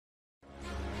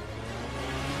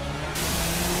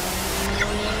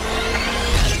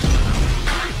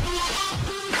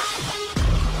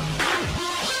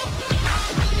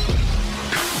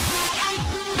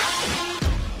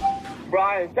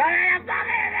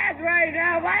right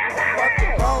now, I'm about to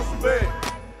bounce back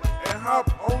and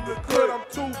hop on the cut. I'm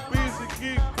too busy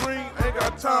get green, ain't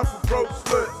got time for broke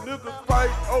sluts. Niggas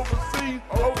fight overseas,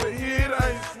 over here it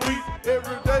ain't sweet.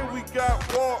 Every day we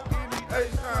got war in the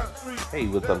H-Town street. Hey,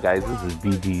 what's up guys? This is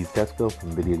VGU Tesco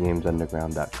from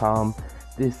VideoGamesUnderground.com.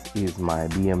 This is my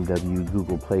BMW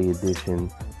Google Play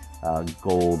Edition,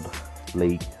 gold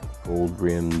plate, gold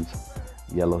rims,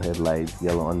 yellow headlights,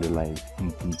 yellow underlights,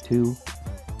 GT2.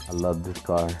 I love this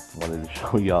car. Wanted to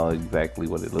show y'all exactly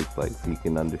what it looks like so you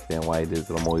can understand why it is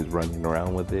that I'm always running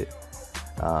around with it.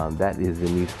 That is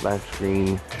a new splash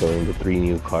screen showing the 3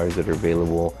 new cars that are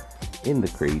available in the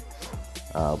crates,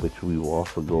 which we will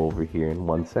also go over here in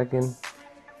 1 second.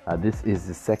 This is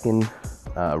the second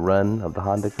run of the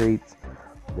Honda crates.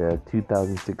 The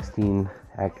 2016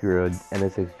 Acura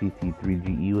NSX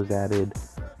GT3 GE was added.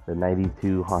 The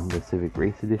 92 Honda Civic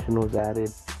Race Edition was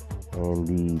added. And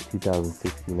the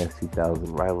 2016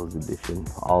 S2000 Rivals Edition.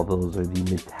 All those are the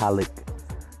metallic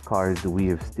cars that we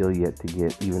have still yet to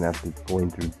get, even after going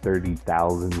through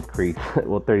 30,000 crates,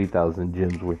 well 30,000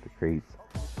 gems worth of crates.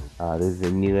 There's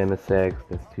a new NSX,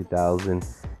 that's 2000,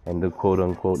 and the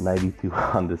quote-unquote 92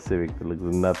 Honda Civic that looks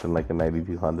nothing like a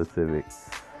 92 Honda Civic.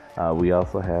 We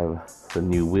also have some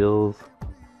new wheels,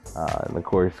 and of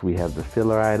course we have the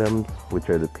filler items, which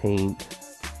are the paint,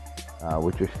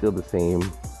 which are still the same.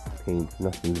 Paint,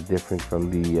 nothing's different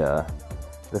from the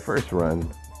first run,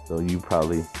 so you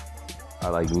probably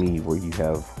are like me where you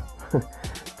have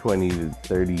 20 to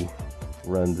 30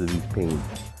 runs of these paints.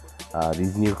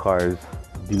 These new cars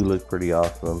do look pretty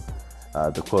awesome.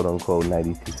 The quote-unquote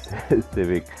 92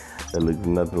 Civic that looks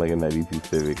nothing like a 92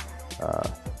 Civic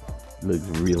looks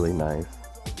really nice.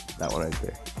 That one right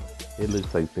there, it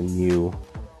looks like the new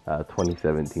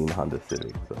 2017 Honda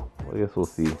Civic, so I guess we'll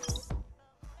see.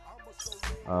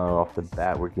 Off the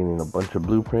bat, we're getting a bunch of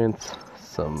blueprints,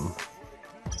 some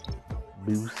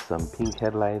boosts, some pink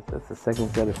headlights. That's the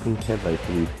second set of pink headlights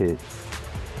that we've hit.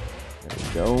 There we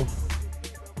go.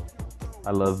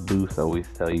 I love boosts. I always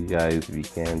tell you guys, if you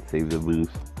can, save the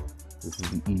boost. This is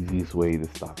the easiest way to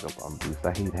stock up on boosts.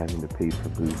 I hate having to pay for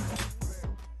boosts.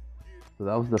 So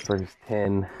that was the first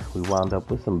 10. We wound up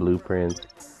with some blueprints,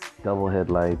 double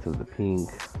headlights of the pink,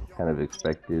 kind of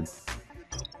expected.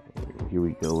 And here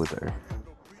we go with our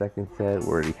second set.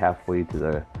 We're already halfway to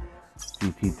the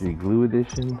GT3 Glue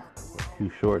Edition. We're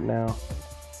too short now.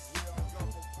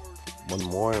 One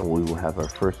more and we will have our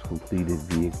first completed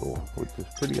vehicle, which is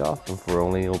pretty awesome for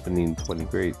only opening 20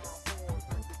 crates.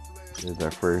 Here's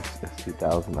our first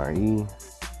S2000 RE,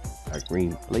 our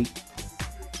green plate,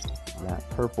 matte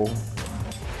purple,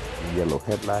 yellow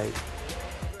headlight,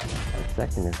 our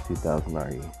second S2000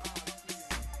 RE.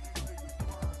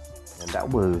 And that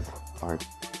was our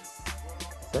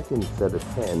second set of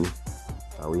 10.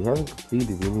 We haven't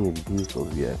completed any of the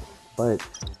vehicles yet, but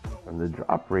from the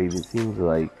drop rate, it seems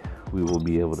like we will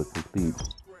be able to complete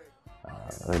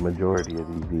a majority of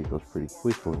these vehicles pretty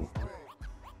quickly.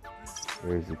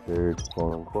 There's the third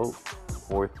quote-unquote,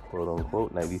 fourth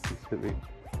quote-unquote 92 Civic,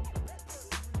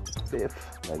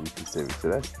 fifth 92 Civic. So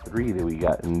that's 3 that we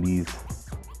got in these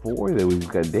 4 that we've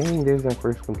got. Dang, there's our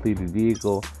first completed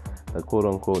vehicle, a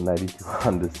quote-unquote 92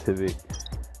 Honda Civic.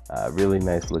 Really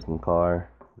nice looking car.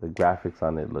 The graphics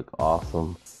on it look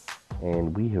awesome,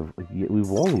 and we've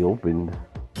only opened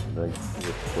like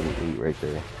 28 right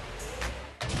there.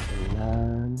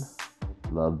 29.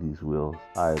 Love these wheels.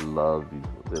 I love these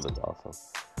wheels. They look awesome.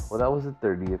 Well, that was the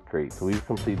 30th crate, so we've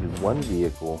completed 1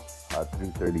 vehicle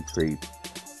through 30 crates.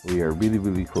 We are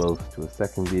really close to a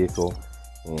second vehicle,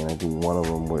 and I think one of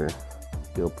them we're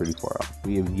still pretty far off.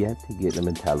 We have yet to get a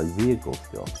metallic vehicle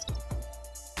still.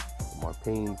 More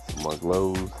paints, more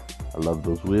glows. I love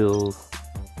those wheels.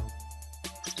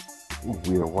 Ooh,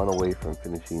 we are 1 away from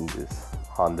finishing this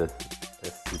Honda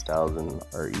S2000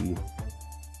 RE.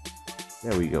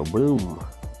 There we go, boom.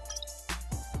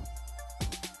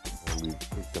 And we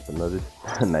picked up another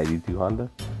 92 Honda,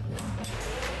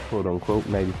 quote unquote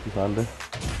 92 Honda.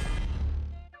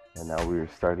 And now we are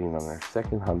starting on our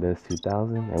second Honda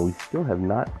S2000, and we still have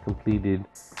not completed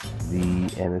the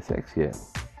NSX yet.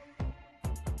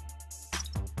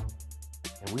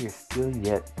 We are still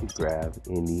yet to grab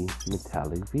any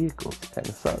metallic vehicles. Kind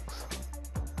of sucks.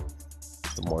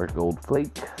 Some more gold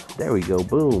flake. There we go.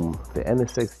 Boom. The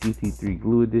NSX GT3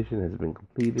 Glue Edition has been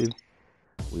completed.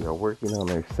 We are working on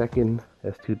our second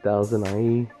S2000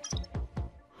 RE.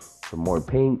 Some more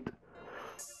paint.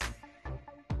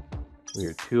 We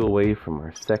are 2 away from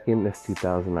our second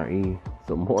S2000 RE.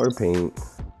 Some more paint.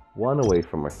 1 away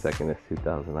from our second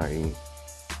S2000 RE.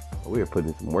 We are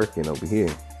putting some work in over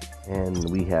here. And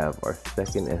we have our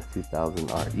second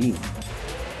S2000RE.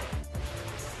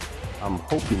 I'm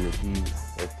hoping that these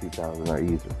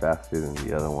S2000REs are faster than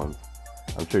the other ones.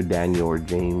 I'm sure Daniel or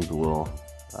James will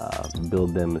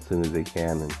build them as soon as they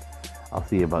can, and I'll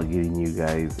see about getting you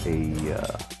guys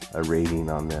a rating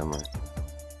on them, or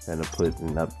trying to put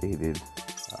an updated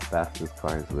fastest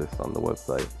cars list on the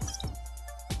website.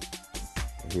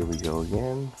 And here we go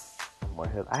again. More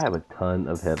head. I have a ton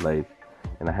of headlights,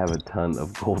 and I have a ton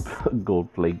of gold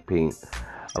flake paint.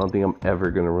 I don't think I'm ever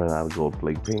gonna run out of gold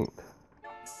flake paint.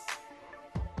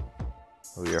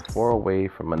 We are 4 away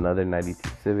from another 92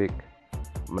 Civic.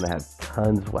 I'm gonna have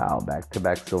tons, wow,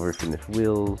 back-to-back silver finish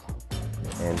wheels.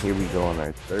 And here we go on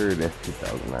our third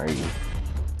S2000RE.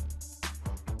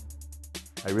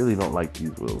 I really don't like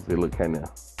these wheels. They look kind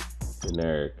of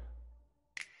generic.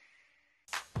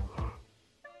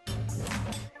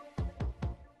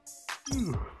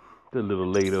 It's a little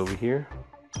late over here.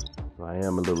 So I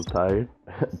am a little tired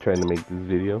trying to make this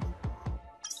video.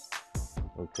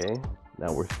 Okay,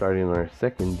 now we're starting our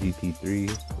second GT3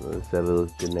 with a set of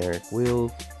those generic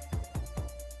wheels.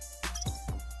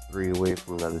 3 away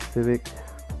from another Civic,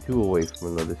 2 away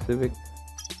from another Civic.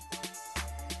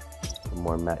 Some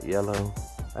more matte yellow.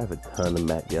 I have a ton of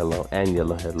matte yellow and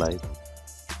yellow headlights.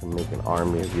 I can make an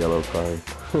army of yellow cars.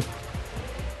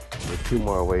 We're 2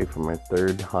 more away from our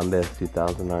third Honda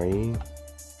S2000RE.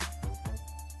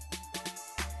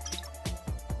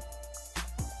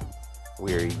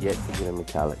 We are yet to get a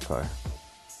metallic car.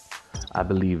 I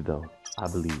believe though, I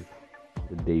believe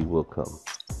the day will come.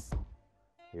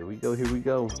 Here we go, here we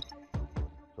go.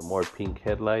 Some more pink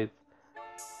headlights,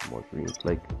 more green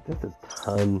flake. There's a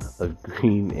ton of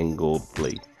green and gold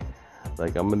flake.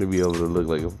 Like, I'm gonna be able to look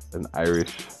like an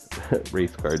Irish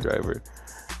race car driver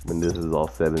when this is all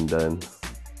said and done.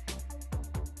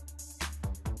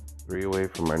 3 away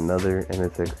from another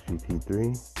NSX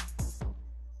GT3.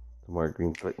 Some more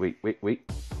green flake. Wait.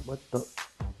 What the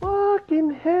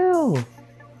fucking hell?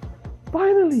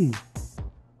 Finally!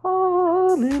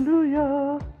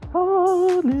 Hallelujah!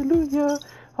 Hallelujah!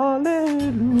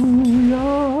 Hallelujah!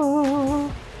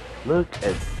 Look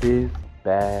at this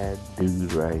bad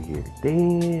dude right here.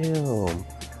 Damn!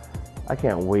 I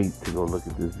can't wait to go look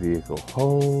at this vehicle.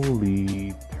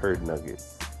 Holy turd nugget.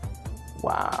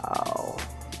 Wow.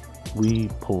 We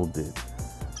pulled it.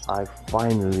 I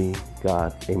finally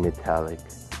got a metallic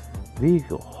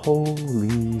vehicle.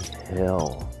 Holy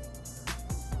hell.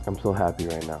 I'm so happy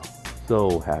right now.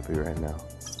 So happy right now.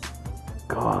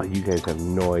 God, you guys have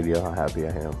no idea how happy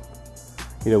I am.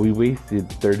 You know, we wasted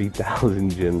 30,000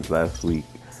 gems last week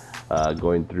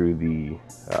going through the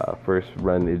first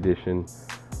run edition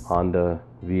Honda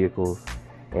vehicles,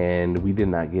 and we did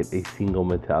not get a single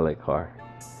metallic car.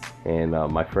 And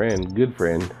my friend, good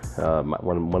friend,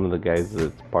 one of the guys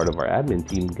that's part of our admin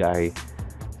team, Guy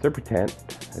Serpentant,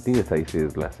 I think that's how you say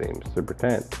his last name,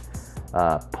 Serpentant,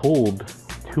 pulled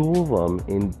 2 of them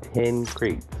in 10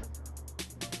 crates.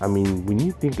 I mean, when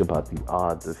you think about the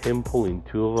odds of him pulling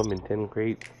 2 of them in 10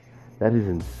 crates, that is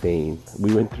insane.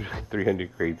 We went through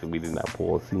 300 crates and we did not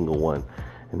pull a single one,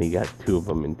 and he got 2 of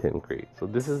them in 10 crates. So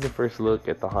this is the first look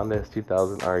at the Honda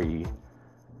S2000RE.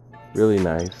 Really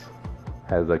nice.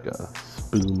 Has like a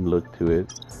spoon look to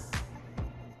it.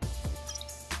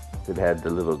 If it had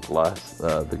the little glass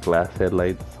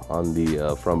headlights on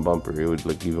the front bumper, it would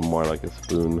look even more like a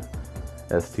spoon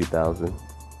S2000.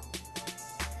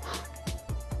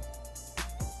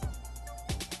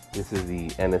 This is the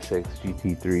NSX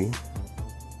GT3,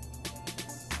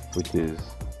 which is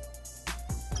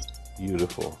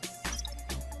beautiful.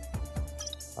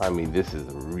 I mean, this is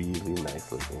a really nice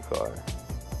looking car.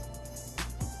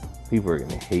 People are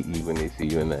gonna hate you when they see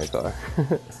you in that car.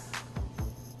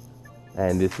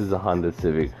 And this is a Honda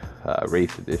Civic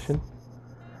Race Edition.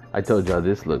 I told y'all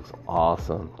this looks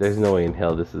awesome. There's no way in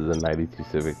hell this is a 92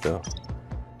 Civic though.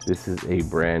 This is a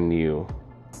brand new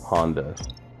Honda.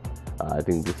 I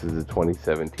think this is a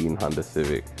 2017 Honda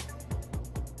Civic.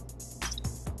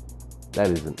 That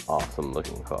is an awesome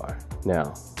looking car.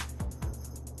 Now,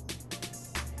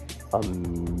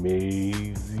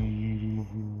 amazing.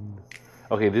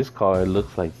 Okay, this car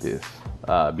looks like this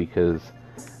because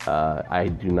I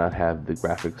do not have the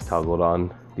graphics toggled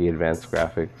on, the advanced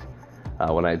graphics.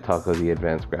 When I toggle the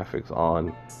advanced graphics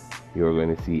on, you're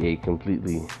going to see a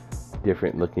completely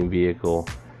different looking vehicle.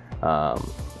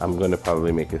 I'm going to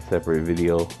probably make a separate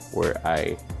video where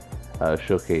I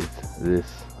showcase this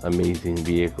amazing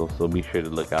vehicle, so be sure to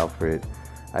look out for it.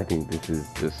 I think this is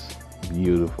just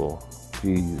beautiful.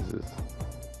 Jesus,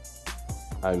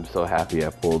 I'm so happy I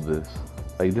pulled this.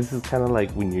 Like, this is kind of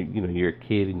like when you're a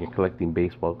kid and you're collecting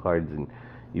baseball cards and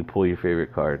you pull your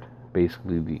favorite card.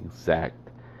 Basically the exact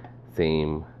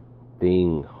same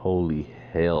thing. Holy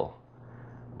hell.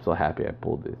 I'm so happy I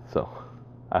pulled it. So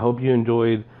I hope you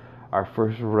enjoyed our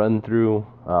first run through.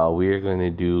 We are going to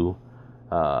do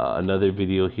another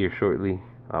video here shortly.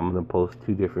 I'm going to post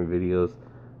 2 different videos.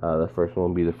 The first one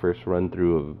will be the first run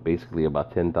through of basically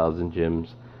about 10,000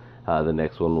 gems. The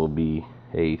next one will be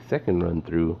a second run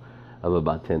through of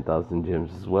about 10,000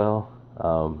 gems as well.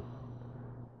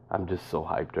 I'm just so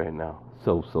hyped right now.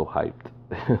 So hyped.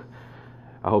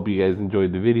 I hope you guys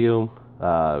enjoyed the video.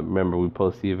 Remember, we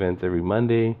post the events every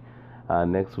Monday.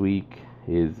 Next week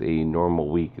is a normal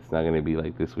week. It's not going to be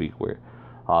like this week where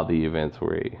all the events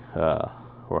were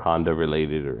Honda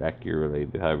related or Acura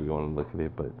related, however you want to look at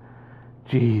it. But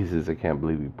Jesus, I can't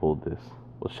believe we pulled this.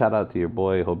 Well, shout out to your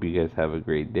boy. Hope you guys have a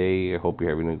great day. I hope you're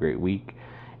having a great week.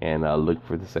 And look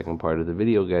for the second part of the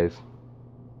video, guys.